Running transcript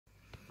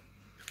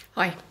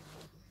Hi,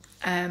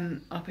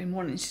 I've been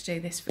wanting to do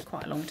this for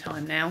quite a long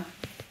time now,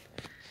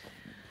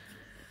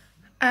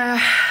 but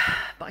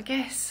I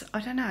guess, I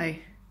don't know,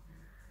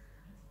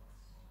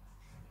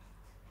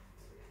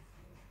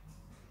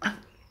 I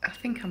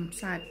think I'm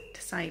sad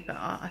to say, but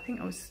I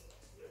think I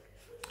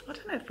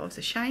don't know if I was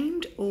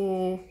ashamed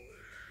or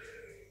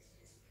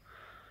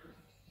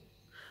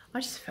I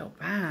just felt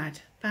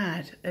bad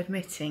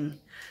admitting.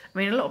 I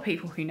mean, a lot of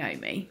people who know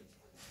me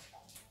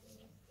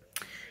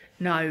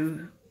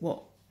know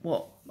what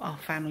our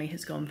family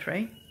has gone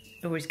through,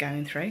 or is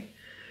going through.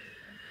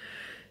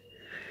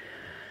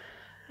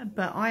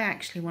 But I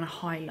actually want to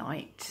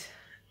highlight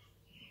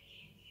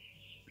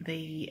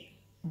the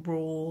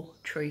raw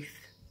truth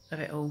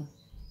of it all.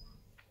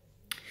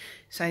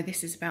 So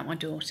this is about my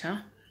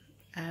daughter.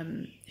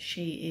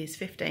 She is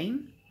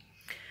 15.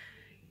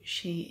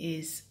 She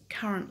is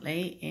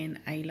currently in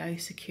a low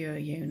secure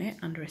unit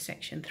under a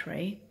section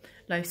 3.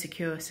 Low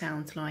secure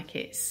sounds like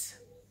it's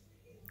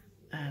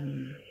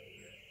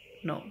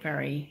not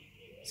very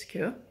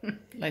secure.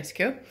 Low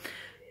secure.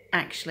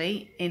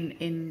 Actually,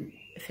 in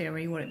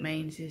theory, what it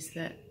means is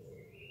that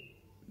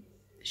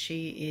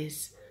she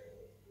is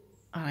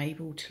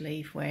unable to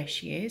leave where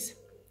she is.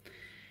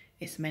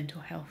 It's a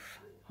mental health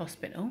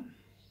hospital.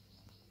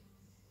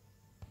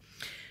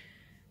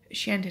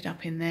 She ended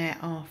up in there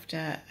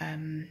after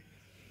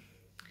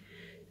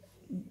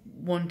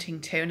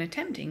wanting to and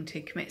attempting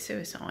to commit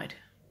suicide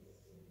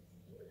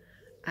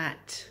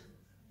at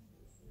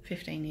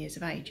 15 years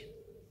of age.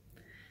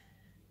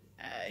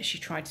 She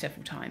tried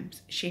several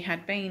times. She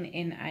had been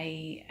in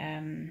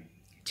a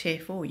tier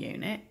 4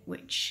 unit,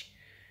 which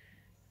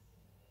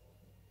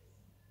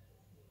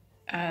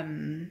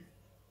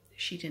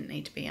she didn't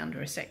need to be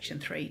under a section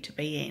 3 to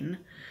be in,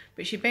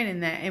 but she'd been in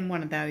there in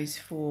one of those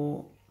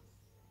for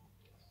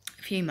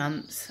a few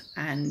months,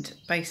 and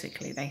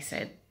basically they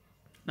said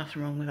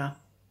nothing wrong with her,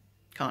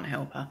 can't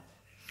help her.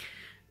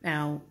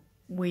 Now,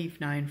 we've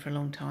known for a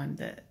long time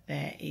that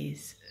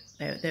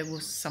there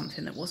was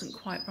something that wasn't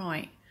quite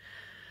right.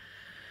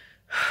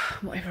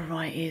 Whatever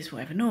right is,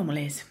 whatever normal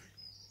is.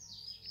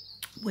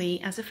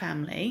 We as a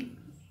family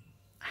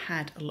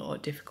had a lot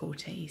of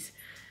difficulties.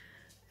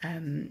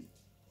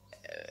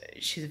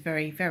 She's a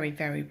very, very,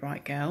 very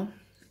bright girl,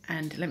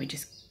 and let me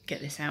just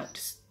get this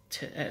out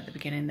at the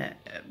beginning that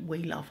we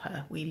love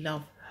her. We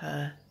love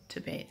her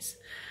to bits,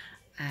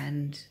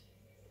 and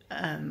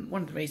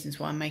one of the reasons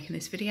why I'm making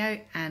this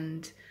video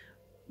and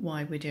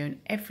why we're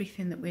doing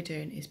everything that we're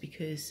doing is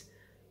because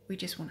we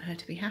just want her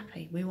to be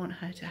happy. We want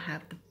her to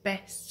have the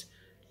best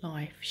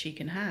life she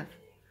can have.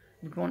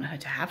 We want her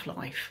to have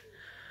life.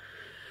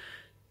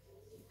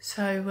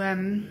 So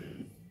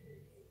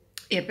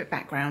yeah, a bit of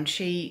background.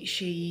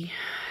 We've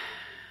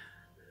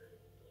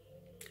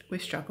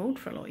struggled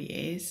for a lot of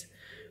years.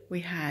 We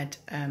had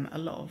a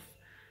lot of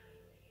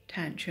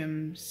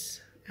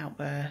tantrums,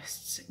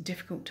 outbursts,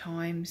 difficult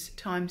times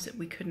that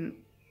we couldn't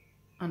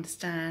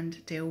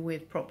understand, deal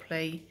with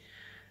properly,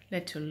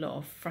 led to a lot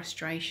of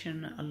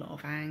frustration, a lot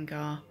of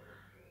anger,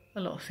 a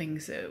lot of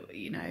things that,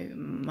 you know,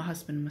 my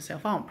husband and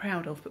myself aren't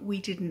proud of, but we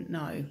didn't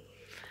know.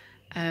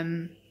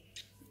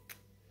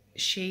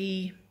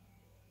 She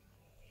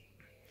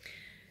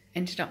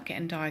ended up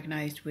getting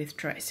diagnosed with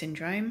Tourette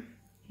syndrome,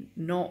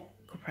 not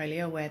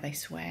copralia, where they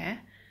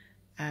swear.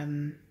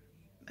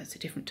 It's a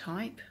different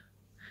type.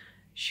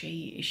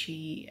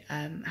 She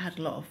had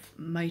a lot of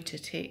motor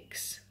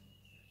tics,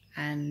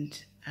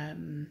 and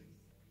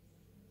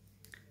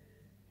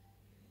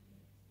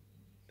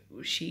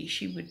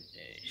she would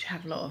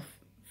have a lot of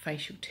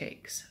facial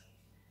tics,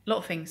 a lot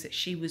of things that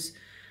she was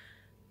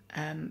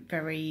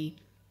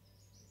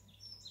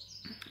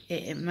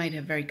it made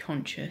her very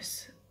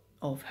conscious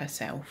of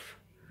herself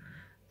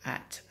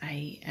at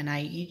an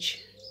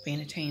age, being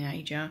a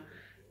teenager,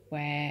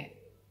 where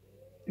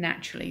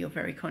naturally you're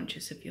very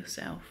conscious of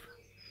yourself.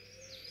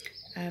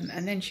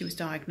 And then she was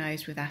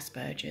diagnosed with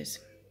Asperger's.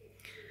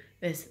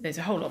 There's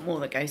a whole lot more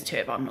that goes to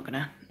it, but I'm not going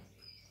to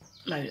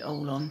load it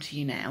all on to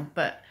you now.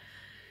 But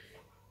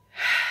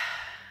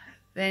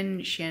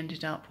then she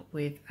ended up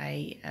with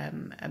a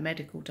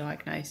medical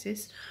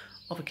diagnosis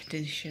of a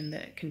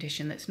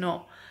condition that's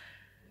not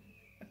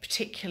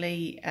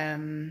particularly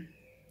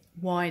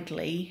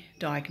widely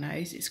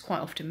diagnosed. It's quite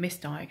often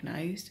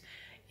misdiagnosed.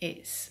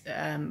 It's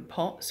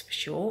POTS for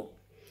short,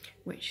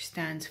 which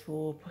stands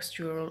for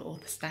postural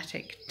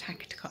orthostatic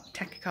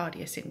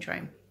tachycardia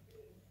syndrome.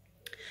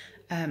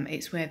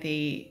 It's where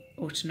the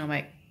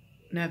autonomic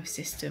nervous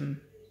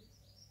system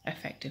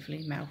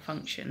effectively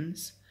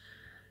malfunctions,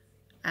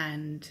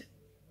 and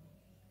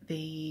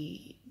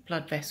the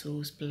blood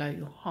vessels below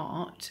your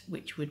heart,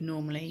 which would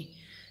normally,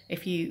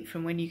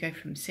 from when you go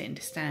from sitting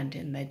to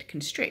standing, they'd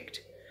constrict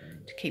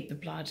to keep the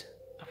blood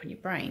up in your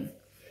brain.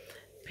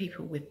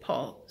 People with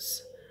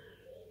POTS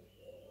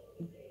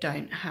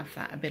don't have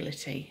that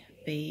ability.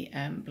 The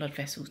blood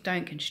vessels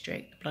don't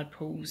constrict, the blood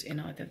pools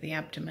in either the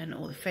abdomen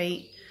or the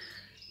feet,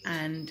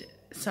 and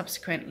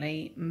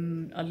subsequently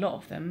a lot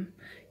of them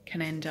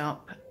can end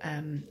up,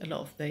 a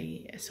lot of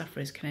the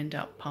sufferers can end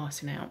up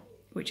passing out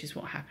which is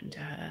what happened to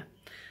her.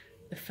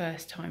 The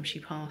first time she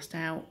passed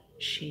out,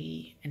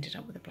 she ended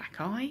up with a black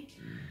eye.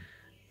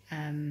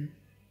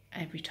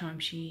 Every time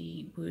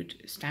she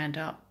would stand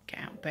up, get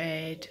out of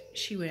bed,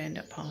 she would end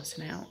up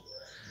passing out.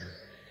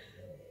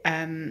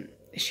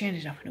 She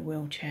ended up in a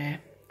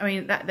wheelchair. I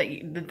mean,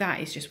 that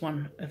is just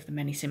one of the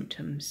many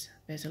symptoms.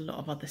 There's a lot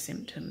of other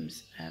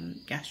symptoms,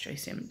 gastro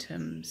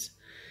symptoms,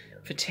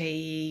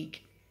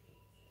 fatigue,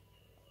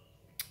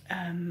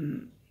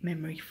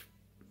 memory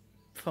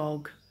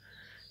fog,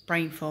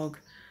 brain fog,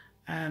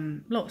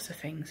 lots of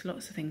things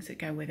that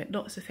go with it,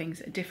 lots of things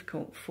that are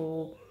difficult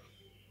for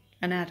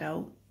an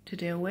adult to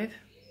deal with,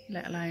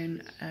 let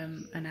alone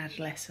an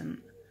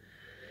adolescent.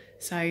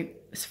 So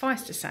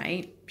suffice to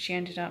say, she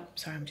ended up,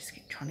 sorry, I'm just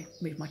trying to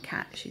move my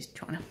cat, she's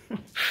trying to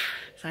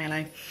say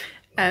hello.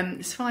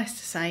 Suffice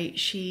to say,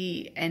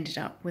 she ended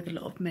up with a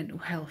lot of mental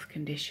health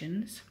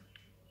conditions,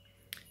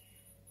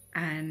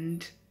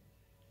 and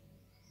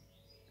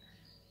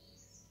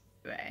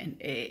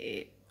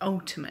it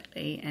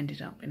ultimately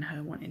ended up in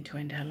her wanting to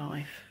end her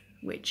life,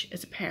 which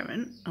as a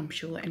parent, I'm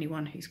sure that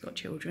anyone who's got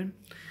children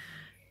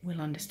will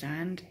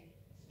understand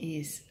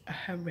is a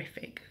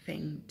horrific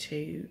thing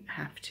to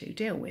have to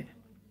deal with.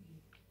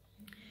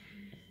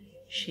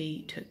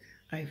 She took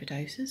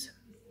overdoses.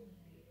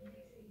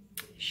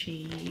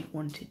 She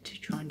wanted to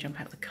try and jump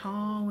out of the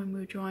car when we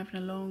were driving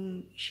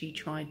along. She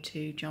tried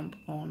to jump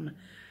on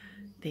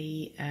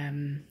the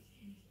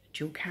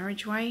dual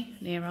carriageway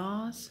near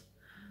ours.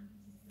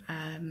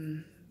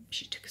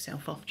 She took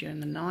herself off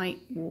during the night,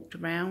 walked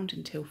around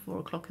until 4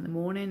 o'clock in the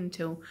morning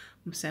until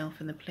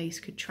myself and the police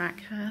could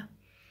track her.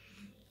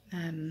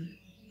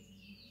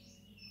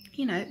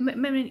 You know,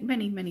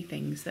 many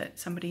things that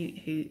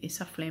somebody who is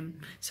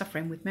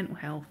suffering with mental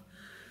health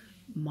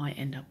might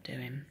end up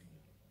doing.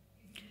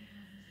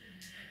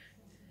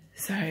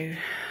 So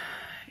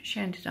she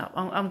ended up,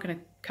 I'm going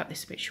to cut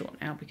this a bit short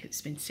now because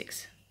it's been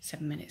 6-7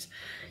 minutes.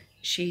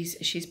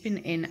 She's been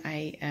in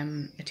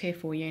a tier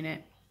 4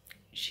 unit.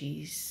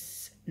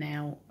 She's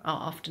now,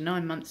 after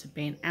 9 months of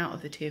being out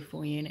of the tier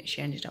 4 unit,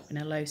 she ended up in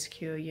a low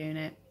secure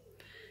unit,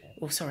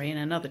 in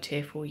another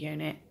tier 4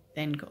 unit,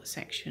 then got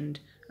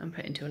sectioned and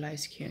put into a low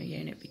secure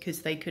unit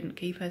because they couldn't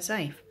keep her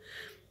safe.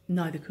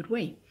 Neither could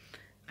we.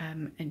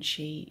 And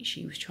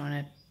she was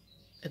trying to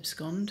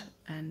abscond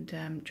and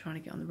trying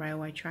to get on the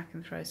railway track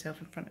and throw herself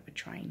in front of a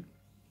train.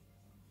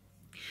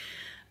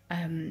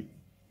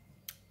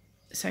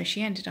 So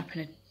she ended up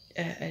in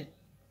a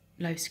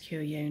low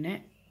secure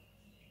unit,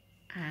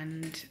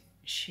 and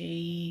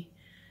she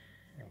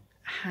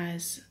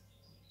has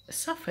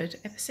suffered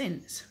ever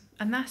since.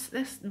 And that's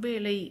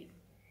really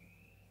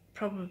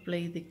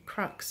probably the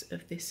crux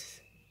of this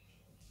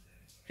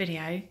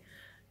video,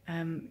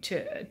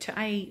 to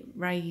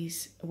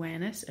raise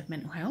awareness of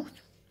mental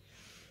health,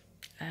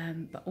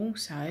 but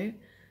also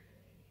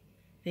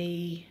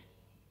the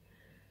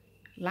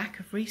lack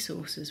of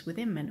resources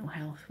within mental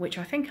health, which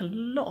I think a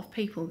lot of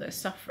people that are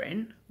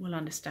suffering will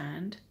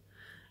understand.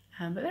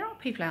 But there are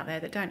people out there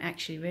that don't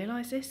actually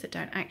realise this, that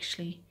don't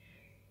actually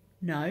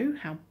know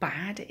how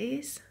bad it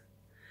is.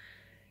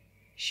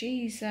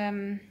 She's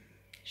in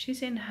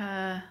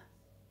her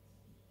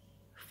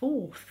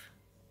 4th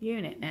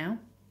unit now.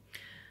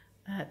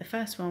 The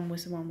first one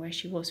was the one where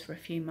she was for a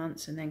few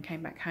months and then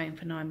came back home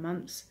for 9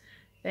 months.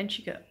 Then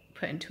she got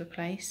put into a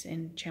place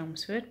in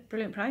Chelmsford,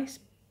 brilliant place,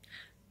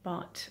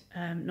 but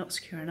not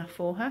secure enough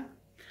for her.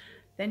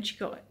 Then she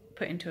got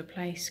put into a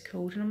place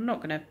called, and I'm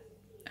not going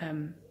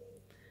to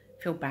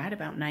feel bad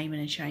about naming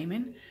and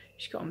shaming,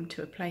 she got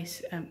into a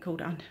place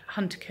called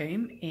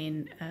Huntercombe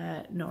in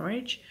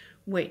Norwich,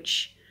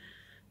 which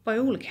by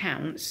all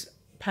accounts,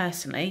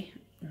 personally,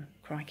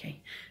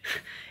 crikey,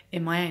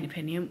 in my own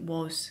opinion,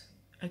 was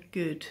a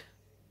good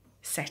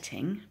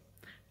setting,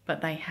 but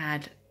they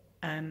had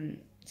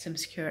some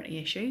security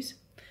issues,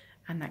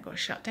 and that got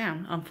shut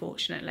down,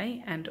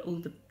 unfortunately, and all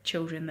the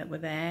children that were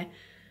there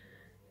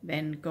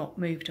then got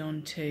moved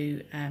on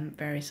to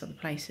various other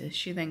places.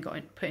 She then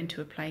got put into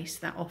a place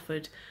that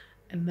offered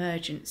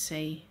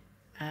emergency,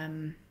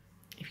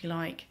 if you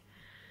like,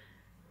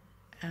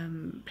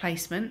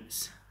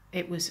 placements.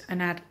 It was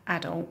an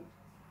adult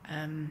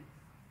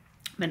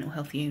mental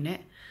health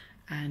unit,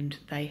 and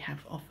they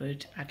have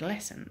offered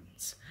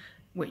adolescents,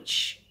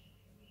 which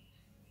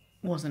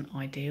wasn't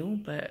ideal,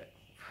 but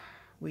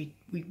we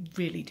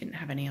really didn't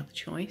have any other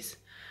choice.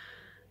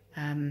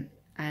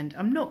 And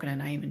I'm not going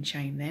to name and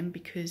shame them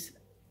because,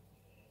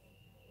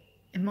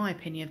 in my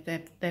opinion,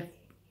 they've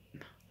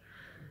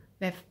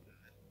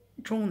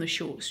drawn the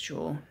short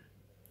straw.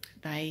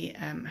 They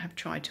have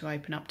tried to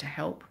open up to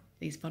help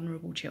these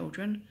vulnerable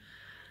children,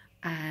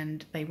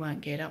 and they weren't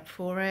geared up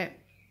for it.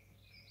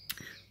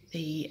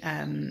 The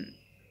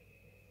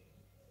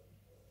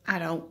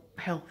adult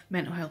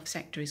mental health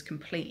sector is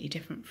completely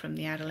different from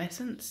the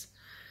adolescents.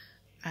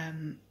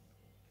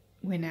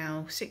 We're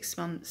now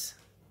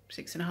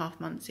 6.5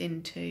 months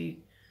into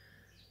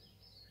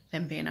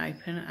them being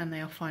open, and they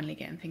are finally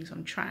getting things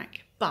on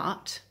track.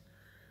 But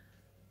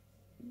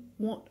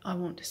what I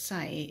want to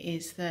say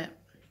is that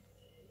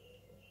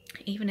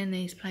even in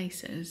these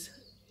places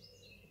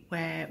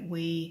where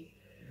we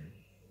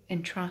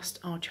entrust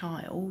our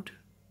child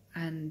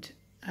and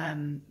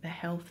their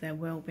health, their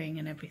well-being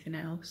and everything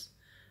else,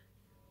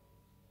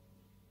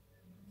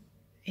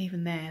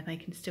 even there they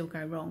can still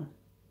go wrong.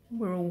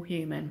 We're all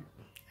human.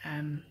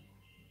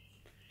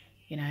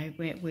 You know,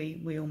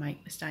 we all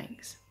make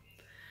mistakes.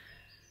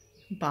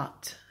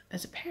 But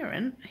as a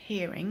parent,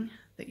 hearing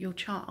that your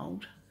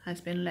child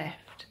has been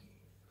left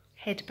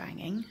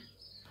headbanging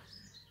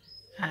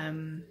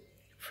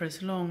for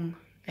as long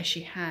as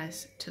she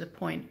has, to the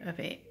point of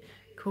it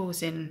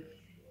causing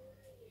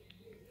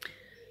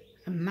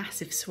a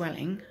massive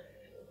swelling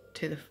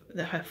to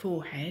her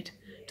forehead,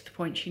 to the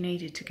point she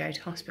needed to go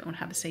to hospital and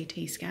have a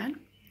CT scan,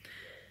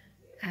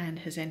 and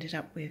has ended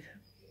up with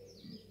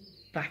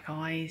black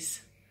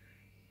eyes,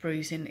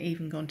 bruising,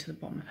 even gone to the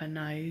bottom of her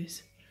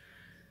nose.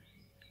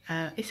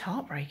 It's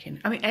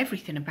heartbreaking. I mean,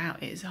 everything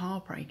about it is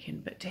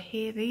heartbreaking, but to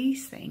hear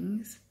these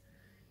things,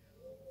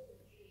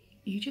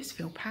 you just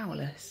feel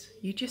powerless.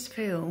 You just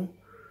feel,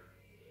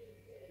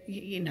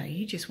 you know,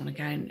 you just want to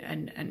go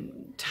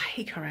and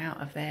take her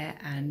out of there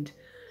and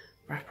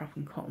wrap her up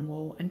in cotton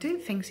wool and do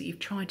things that you've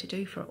tried to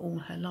do for all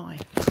her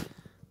life.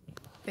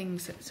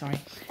 Things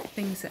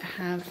that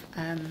haven't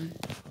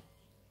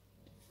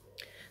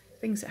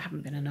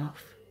been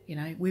enough. You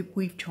know,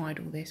 we've tried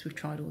all this. We've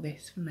tried all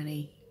this for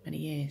many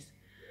years.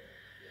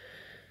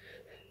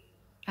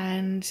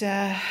 And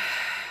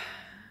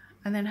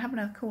then having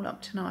a call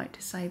up tonight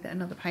to say that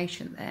another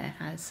patient there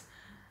has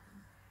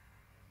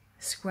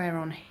square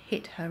on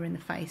hit her in the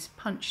face,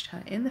 punched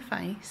her in the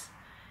face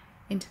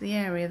into the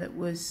area that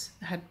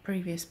had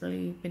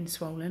previously been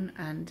swollen,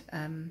 and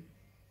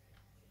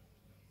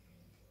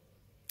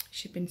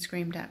she'd been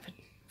screamed at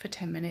for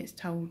 10 minutes,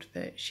 told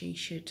that she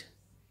should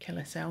kill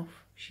herself,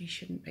 she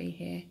shouldn't be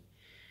here.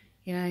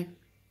 You know,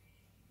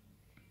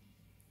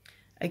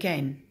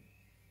 again,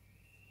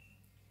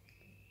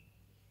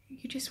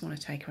 you just want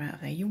to take her out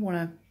of there. You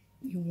want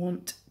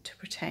to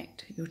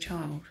protect your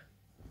child.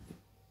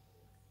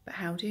 But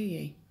how do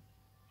you?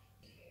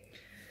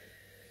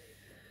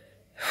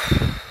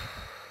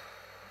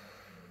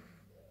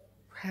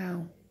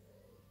 How?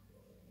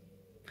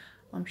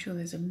 I'm sure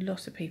there's a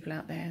lot of people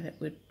out there that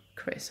would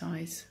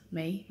criticise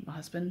me, my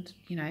husband,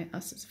 you know,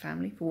 us as a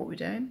family for what we're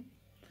doing.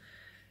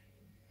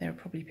 There are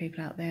probably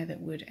people out there that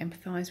would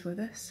empathise with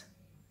us.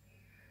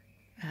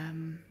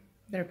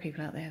 There are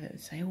people out there that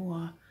would say,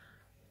 oh,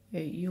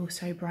 you're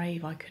so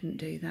brave, I couldn't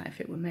do that if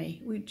it were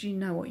me. Well, do you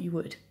know what? You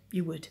would.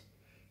 You would.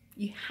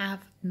 You have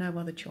no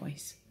other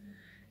choice.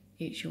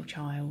 It's your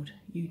child.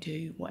 You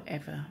do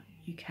whatever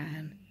you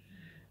can.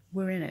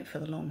 We're in it for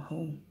the long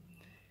haul.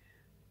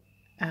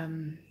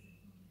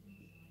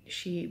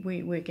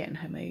 We're getting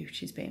her moved.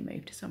 She's being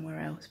moved to somewhere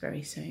else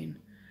very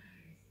soon.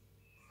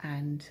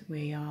 And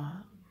we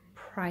are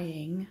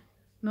praying,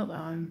 not that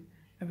I'm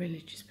a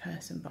religious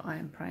person, but I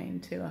am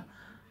praying to a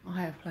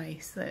higher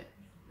place that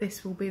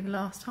this will be the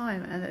last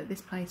time, and that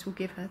this place will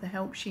give her the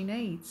help she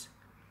needs,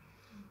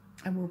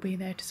 and we'll be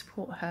there to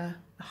support her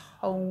the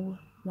whole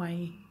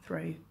way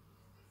through.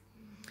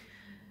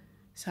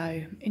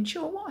 So, in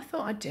short, what I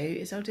thought I'd do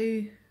is I'll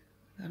do,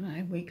 I don't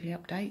know, weekly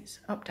updates,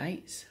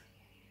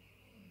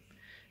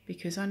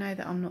 because I know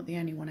that I'm not the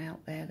only one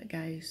out there that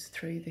goes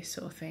through this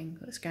sort of thing,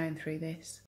 that's going through this.